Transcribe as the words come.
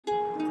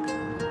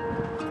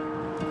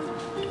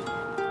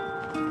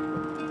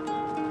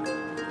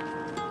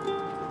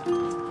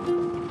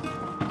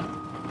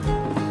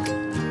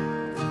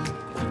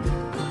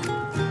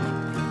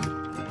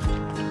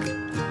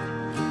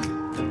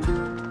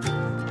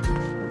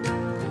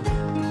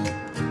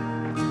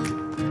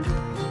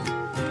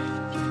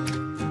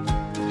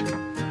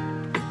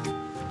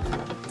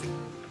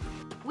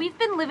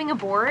living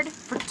aboard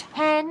for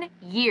 10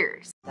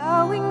 years.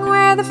 Going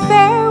where the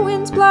fair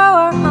winds blow,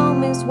 our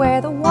home is where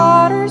the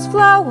waters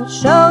flow. We'll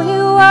show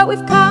you what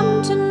we've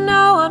come to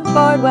know on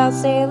board while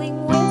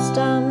sailing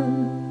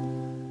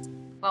wisdom.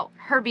 Well,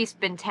 Herby's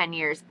been 10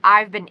 years,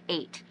 I've been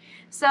 8.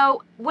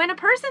 So when a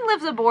person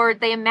lives aboard,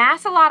 they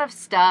amass a lot of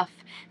stuff.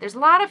 There's a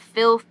lot of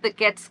filth that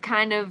gets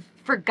kind of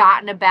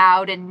forgotten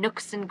about in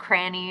nooks and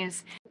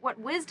crannies. What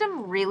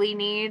wisdom really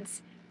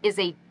needs is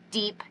a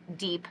deep,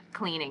 deep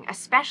cleaning,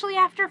 especially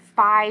after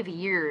 5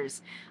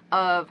 years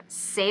of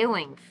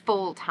sailing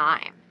full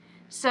time.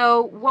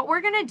 So what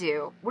we're gonna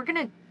do, we're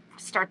gonna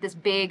start this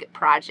big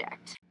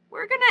project.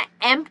 We're gonna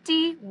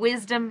empty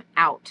wisdom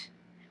out.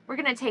 We're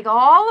gonna take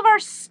all of our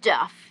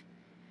stuff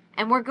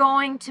and we're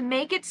going to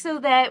make it so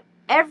that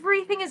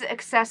everything is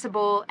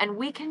accessible and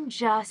we can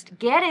just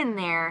get in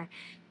there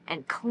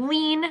and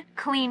clean,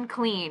 clean,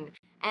 clean.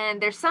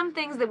 And there's some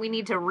things that we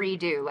need to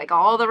redo, like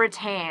all the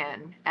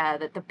rattan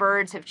that the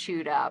birds have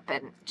chewed up,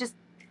 and just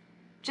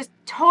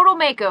total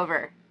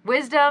makeover.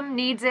 Wisdom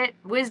needs it.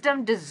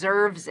 Wisdom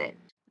deserves it.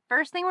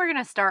 First thing we're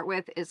gonna start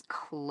with is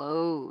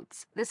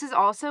clothes. This is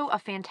also a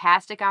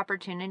fantastic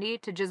opportunity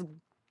to just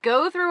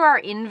go through our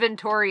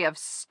inventory of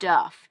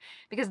stuff,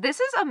 because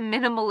this is a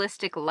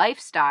minimalistic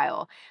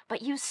lifestyle,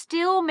 but you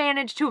still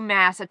manage to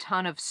amass a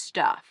ton of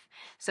stuff.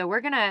 So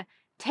we're gonna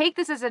take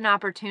this as an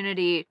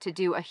opportunity to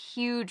do a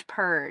huge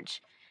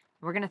purge.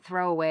 We're gonna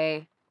throw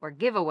away or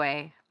give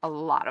away a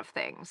lot of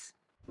things.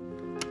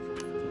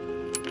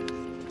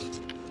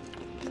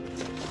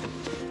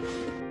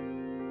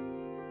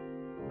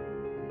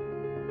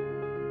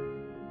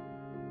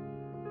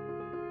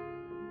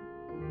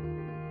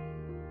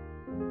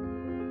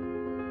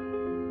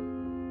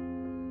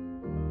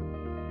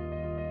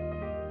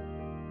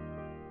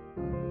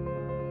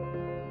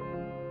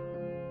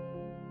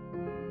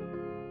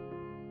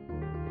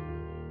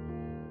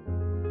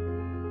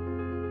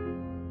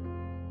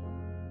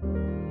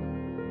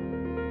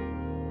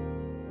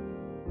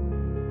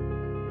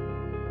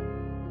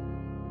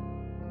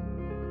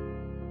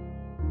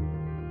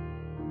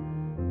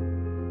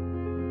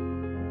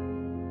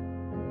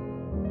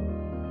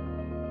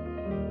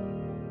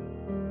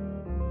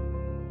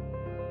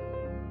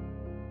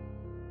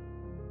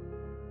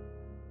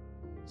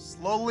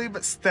 Slowly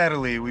but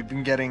steadily, we've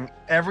been getting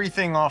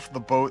everything off the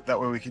boat.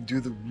 That way we can do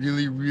the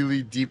really,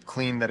 really deep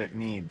clean that it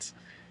needs.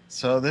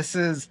 So this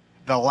is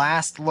the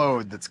last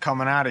load that's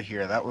coming out of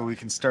here. That way we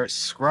can start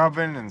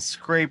scrubbing and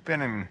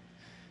scraping and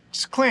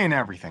just cleaning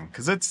everything.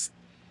 Because it's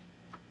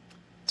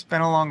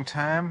been a long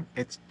time.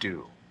 It's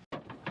due.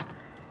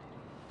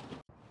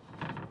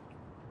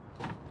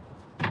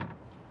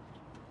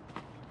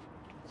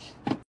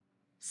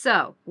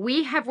 So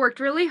we have worked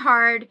really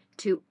hard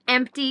to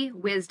empty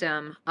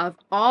wisdom of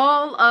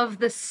all of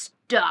the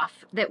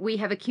stuff that we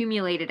have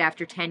accumulated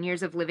after 10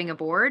 years of living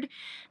aboard.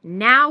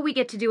 Now we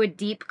get to do a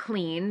deep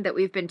clean that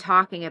we've been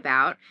talking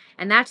about.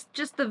 And that's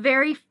just the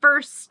very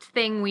first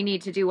thing we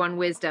need to do on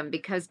wisdom,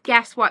 because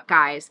guess what,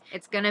 guys?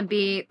 It's going to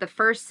be the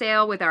first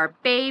sail with our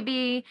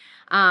baby,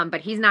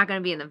 but he's not going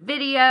to be in the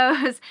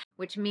videos,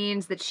 which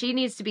means that she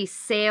needs to be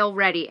sail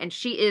ready, and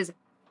she is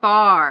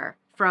far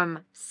from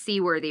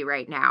seaworthy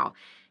right now.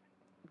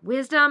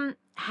 Wisdom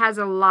has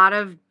a lot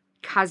of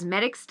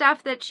cosmetic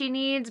stuff that she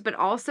needs, but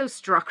also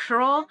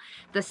structural.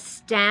 The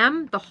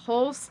stem, the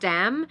whole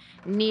stem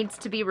needs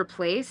to be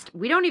replaced.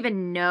 We don't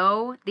even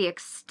know the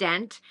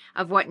extent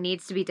of what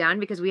needs to be done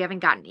because we haven't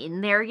gotten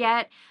in there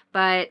yet.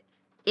 But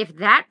if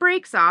that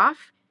breaks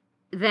off,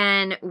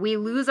 then we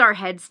lose our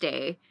head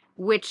stay,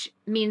 which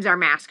means our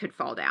mast could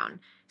fall down.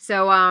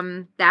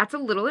 So that's a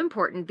little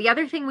important. The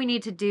other thing we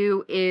need to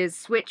do is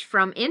switch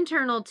from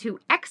internal to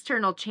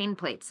external chain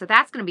plates. So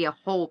that's going to be a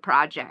whole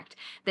project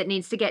that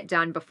needs to get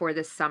done before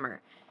this summer.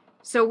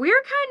 So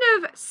we're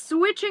kind of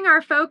switching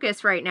our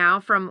focus right now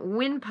from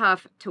wind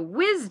puff to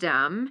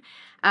wisdom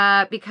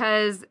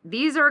because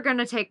these are going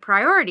to take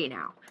priority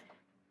now.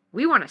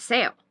 We want to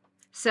sail.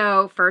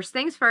 So first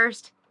things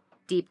first,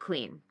 deep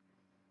clean.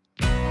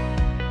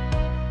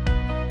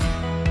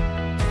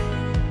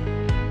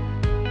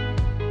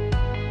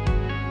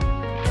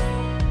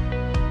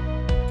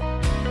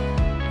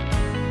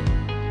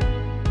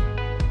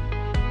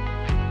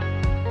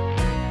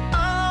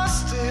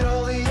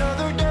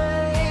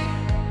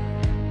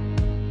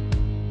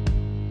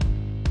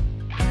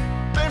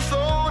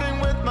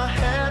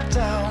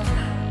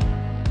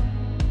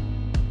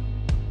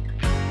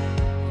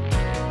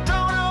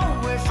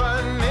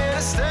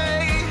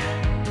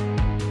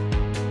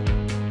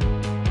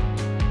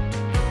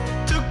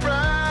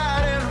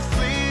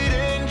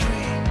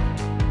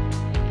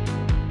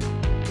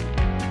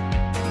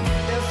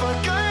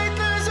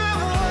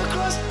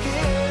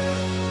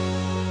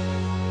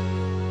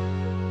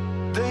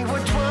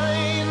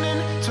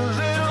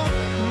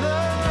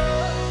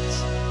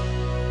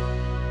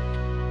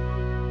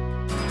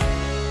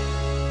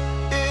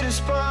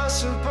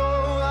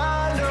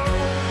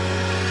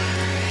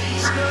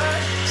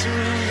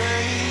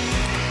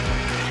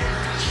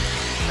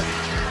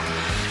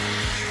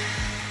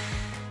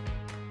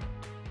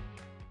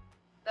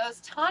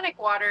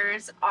 tonic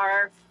waters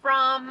are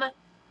from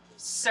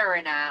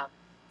Suriname,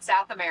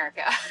 South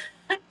America.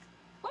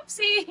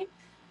 Whoopsie,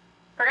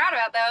 forgot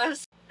about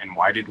those. And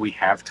why did we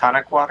have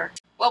tonic water?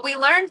 Well, we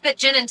learned that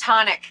gin and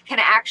tonic can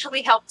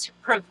actually help to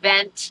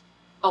prevent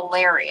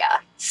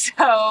malaria.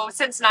 So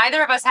since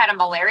neither of us had a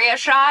malaria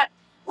shot,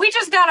 we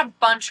just got a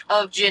bunch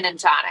of gin and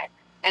tonic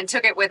and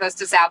took it with us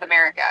to South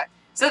America.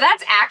 So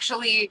that's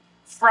actually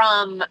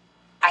from,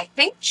 I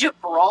think,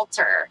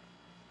 Gibraltar.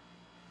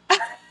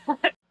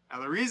 Now,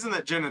 the reason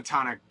that gin and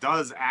tonic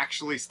does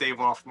actually stave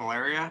off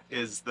malaria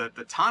is that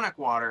the tonic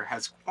water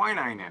has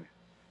quinine in it.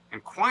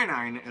 And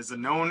quinine is a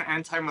known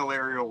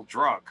anti-malarial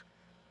drug.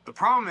 The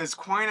problem is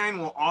quinine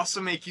will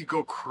also make you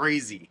go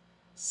crazy.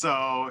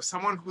 So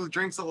someone who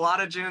drinks a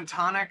lot of gin and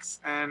tonics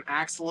and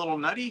acts a little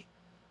nutty,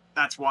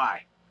 that's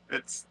why.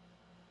 It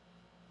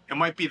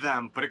might be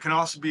them, but it can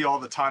also be all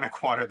the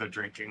tonic water they're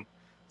drinking.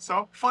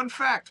 So, fun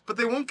fact, but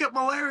they won't get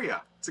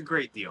malaria. It's a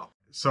great deal.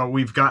 So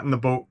we've gotten the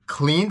boat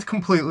cleaned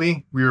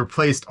completely. We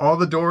replaced all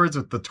the doors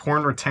with the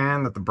torn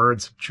rattan that the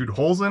birds chewed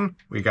holes in.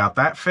 We got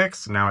that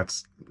fixed. Now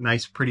it's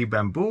nice, pretty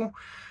bamboo.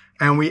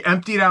 And we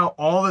emptied out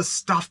all the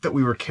stuff that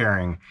we were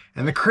carrying.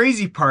 And the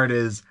crazy part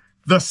is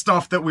the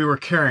stuff that we were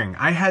carrying.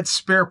 I had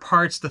spare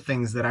parts to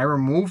things that I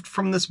removed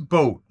from this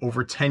boat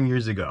over 10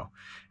 years ago.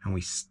 And we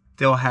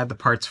still had the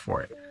parts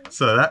for it.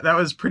 So that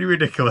was pretty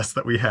ridiculous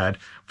that we had.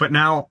 But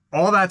now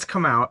all that's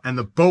come out and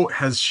the boat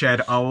has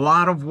shed a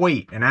lot of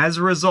weight. And as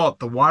a result,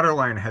 the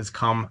waterline has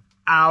come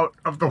out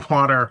of the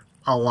water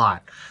a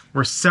lot.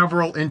 We're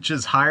several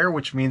inches higher,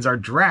 which means our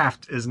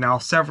draft is now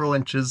several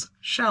inches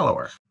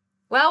shallower.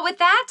 Well, with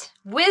that,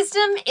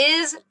 Wisdom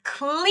is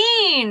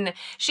clean.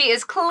 She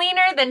is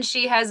cleaner than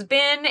she has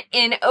been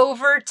in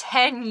over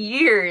 10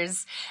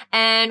 years.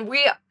 And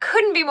we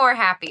couldn't be more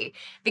happy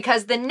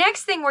because the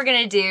next thing we're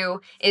gonna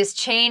do is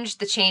change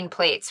the chain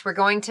plates. We're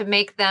going to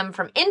make them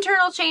from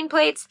internal chain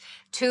plates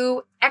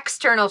to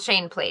external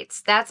chain plates.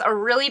 That's a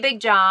really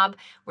big job.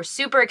 We're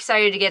super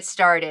excited to get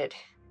started.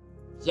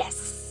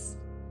 Yes.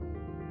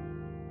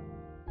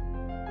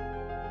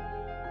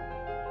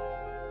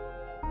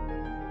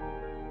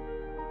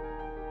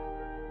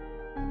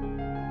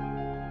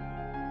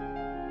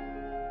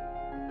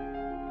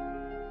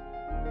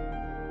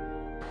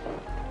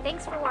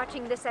 Thanks for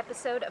watching this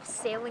episode of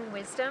Sailing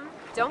Wisdom.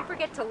 Don't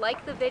forget to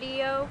like the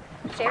video,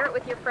 share it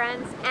with your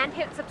friends, and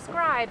hit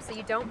subscribe so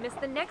you don't miss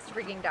the next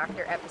Rigging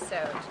Doctor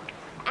episode.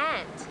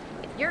 And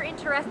if you're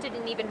interested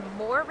in even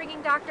more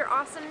Rigging Doctor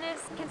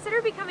awesomeness,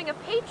 consider becoming a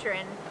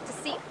patron to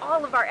see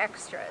all of our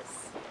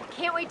extras.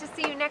 Can't wait to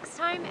see you next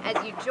time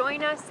as you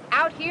join us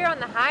out here on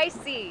the high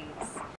seas.